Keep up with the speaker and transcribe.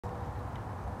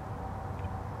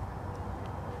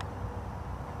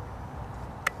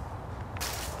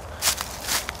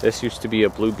This used to be a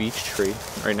blue beech tree.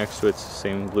 Right next to it's the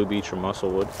same blue beech or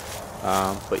musclewood.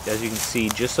 But as you can see,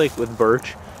 just like with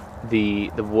birch, the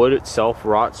wood itself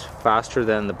rots faster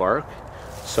than the bark.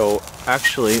 So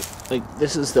actually, like,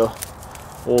 this is the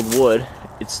old wood.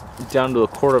 It's down to a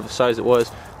quarter of the size it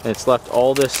was, and it's left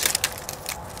all this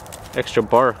extra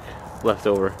bark left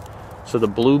over. So the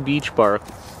blue beech bark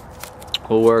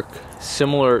will work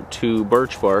similar to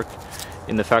birch bark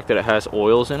in the fact that it has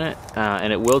oils in it,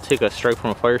 and it will take a strike from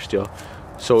a fire steel.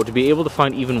 So to be able to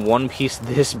find even one piece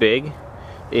this big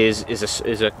is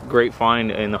a great find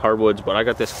in the hardwoods. But I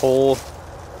got this whole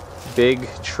big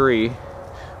tree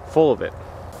full of it.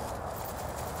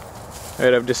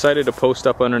 Alright, I've decided to post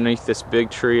up underneath this big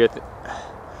tree.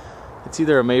 It's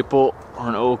either a maple or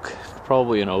an oak.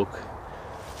 Probably an oak.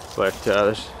 But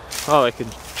I can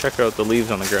check out the leaves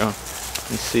on the ground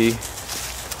and see.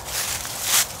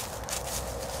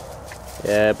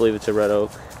 Yeah, I believe it's a red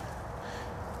oak.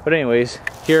 But anyways,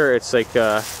 here it's like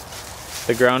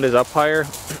the ground is up higher,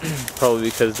 probably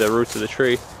because of the roots of the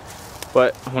tree.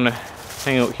 But I'm gonna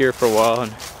hang out here for a while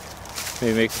and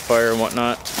maybe make a fire and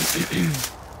whatnot.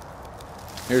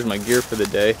 Here's my gear for the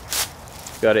day.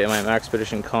 Got it in my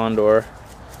Maxpedition Condor.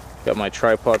 Got my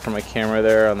tripod for my camera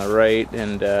there on the right,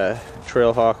 and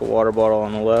Trailhawk, a water bottle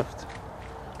on the left.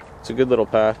 It's a good little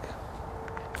pack.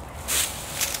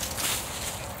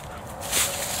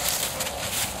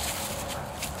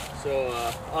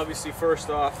 So obviously, first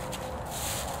off,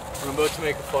 when I'm about to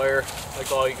make a fire,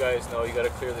 like all you guys know, you got to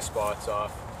clear the spots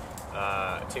off,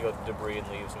 take out the debris and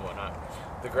leaves and whatnot.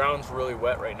 The ground's really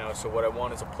wet right now, so what I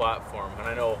want is a platform, and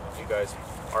I know you guys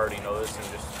already know this, and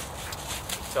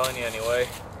just telling you anyway.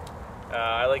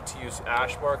 I like to use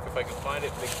ash bark if I can find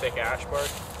it, big thick ash bark.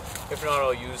 If not,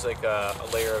 I'll use like a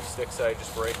layer of sticks that I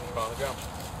just break and put on the ground.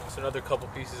 So another couple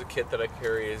pieces of kit that I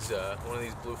carry is one of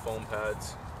these blue foam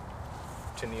pads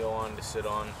to kneel on, to sit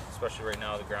on, especially right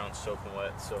now the ground's soaking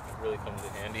wet, so it really comes in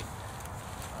handy.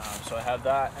 So I have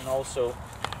that, and also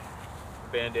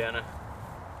a bandana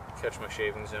to catch my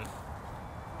shavings in.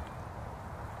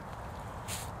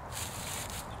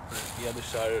 Put it at the other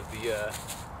side of the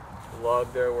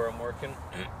log there where I'm working.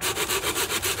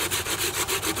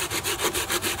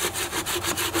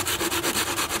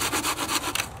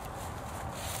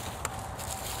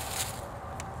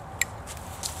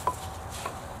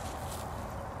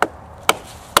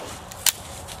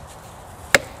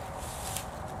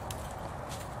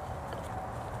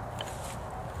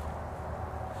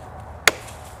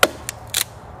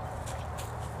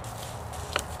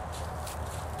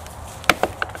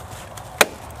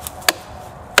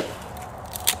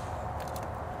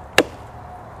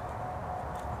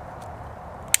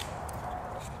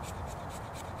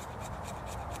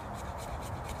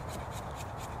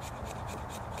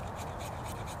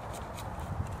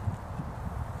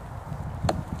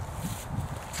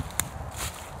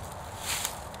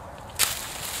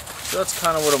 So that's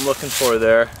kind of what I'm looking for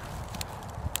there.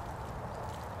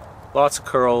 Lots of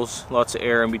curls, lots of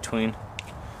air in between.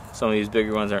 Some of these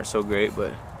bigger ones aren't so great,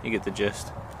 but you get the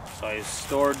gist. So I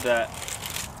stored that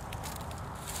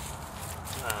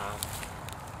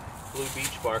blue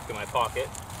beech bark in my pocket.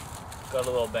 Got a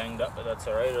little banged up, but that's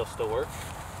alright, it'll still work.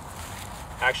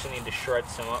 Actually need to shred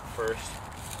some up first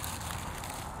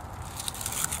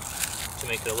to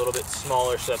make it a little bit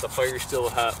smaller so that the fire still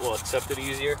will accept it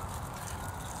easier.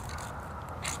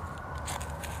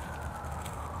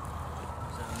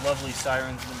 Lovely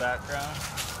sirens in the background.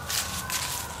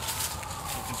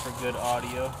 Looking for good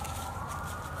audio.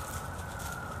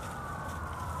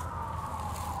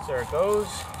 So there it goes.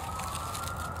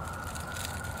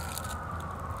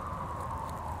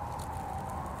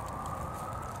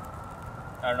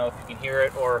 I don't know if you can hear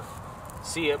it or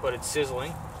see it, but it's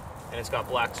sizzling and it's got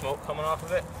black smoke coming off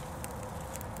of it.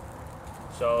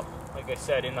 So, like I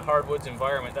said, in the hardwoods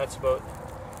environment, that's about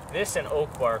this, and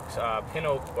oak bark, pin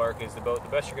oak bark is about the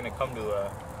best you're going to come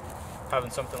to having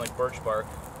something like birch bark.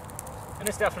 And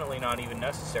it's definitely not even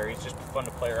necessary, it's just fun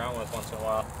to play around with once in a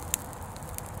while.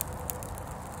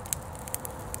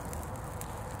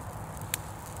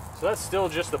 So that's still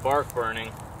just the bark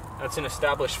burning. That's an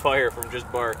established fire from just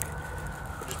bark,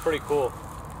 which is pretty cool.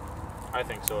 I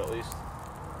think so, at least.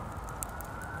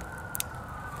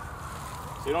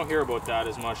 So you don't hear about that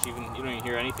as much. You don't even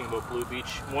hear anything about blue beech.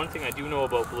 One thing I do know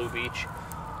about blue beech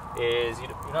is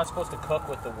you're not supposed to cook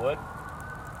with the wood,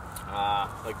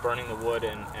 like burning the wood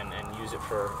and use it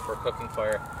for cooking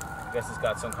fire. I guess it's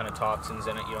got some kind of toxins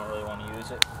in it. You don't really want to use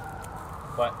it.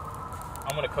 But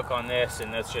I'm going to cook on this,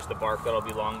 and that's just the bark that'll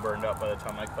be long burned up by the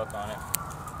time I cook on it.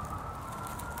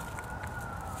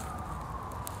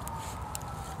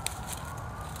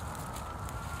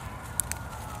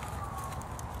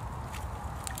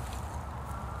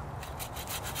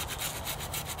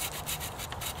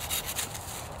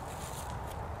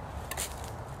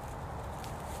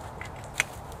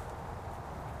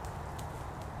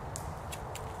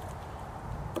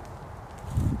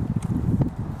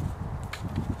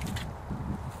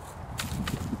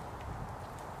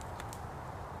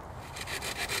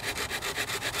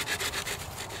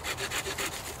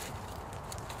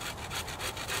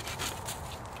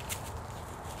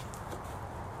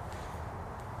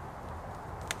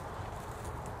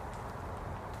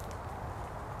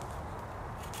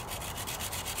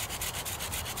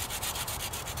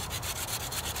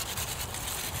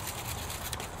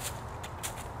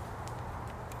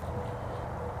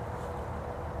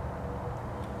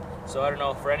 So I don't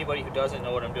know, for anybody who doesn't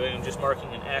know what I'm doing, I'm just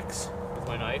marking an X with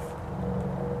my knife.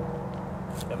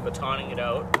 I'm batoning it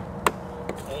out.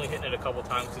 Only hitting it a couple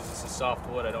times because this is soft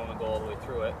wood. I don't want to go all the way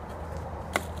through it.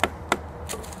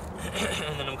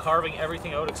 And then I'm carving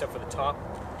everything out except for the top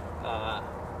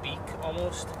beak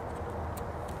almost.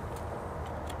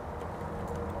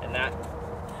 And that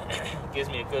gives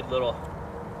me a good little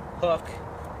hook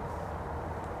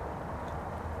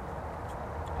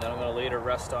that I'm going to later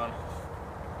rest on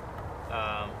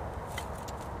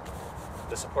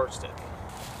the support stick.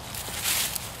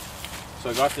 So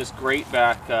I got this grate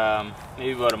back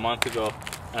maybe about a month ago,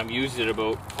 and I've used it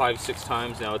about 5-6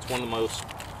 times now. It's one of the most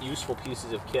useful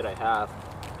pieces of kit I have,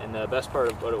 and the best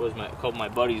part about it was a couple of my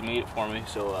buddies made it for me,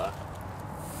 so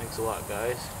thanks a lot,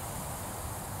 guys.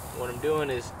 What I'm doing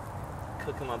is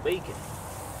cooking my bacon.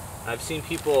 I've seen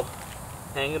people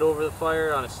hang it over the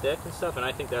fire on a stick and stuff, and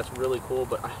I think that's really cool,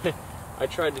 but I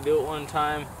tried to do it one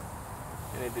time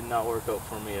and it did not work out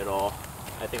for me at all.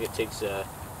 I think it takes a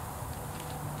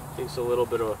little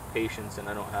bit of patience, and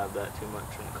I don't have that too much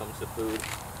when it comes to food.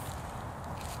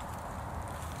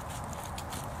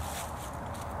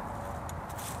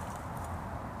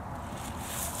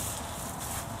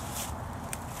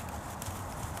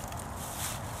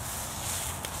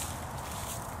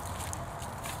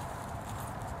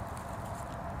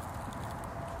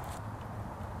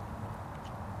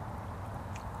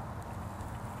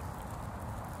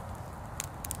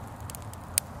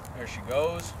 There she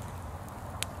goes.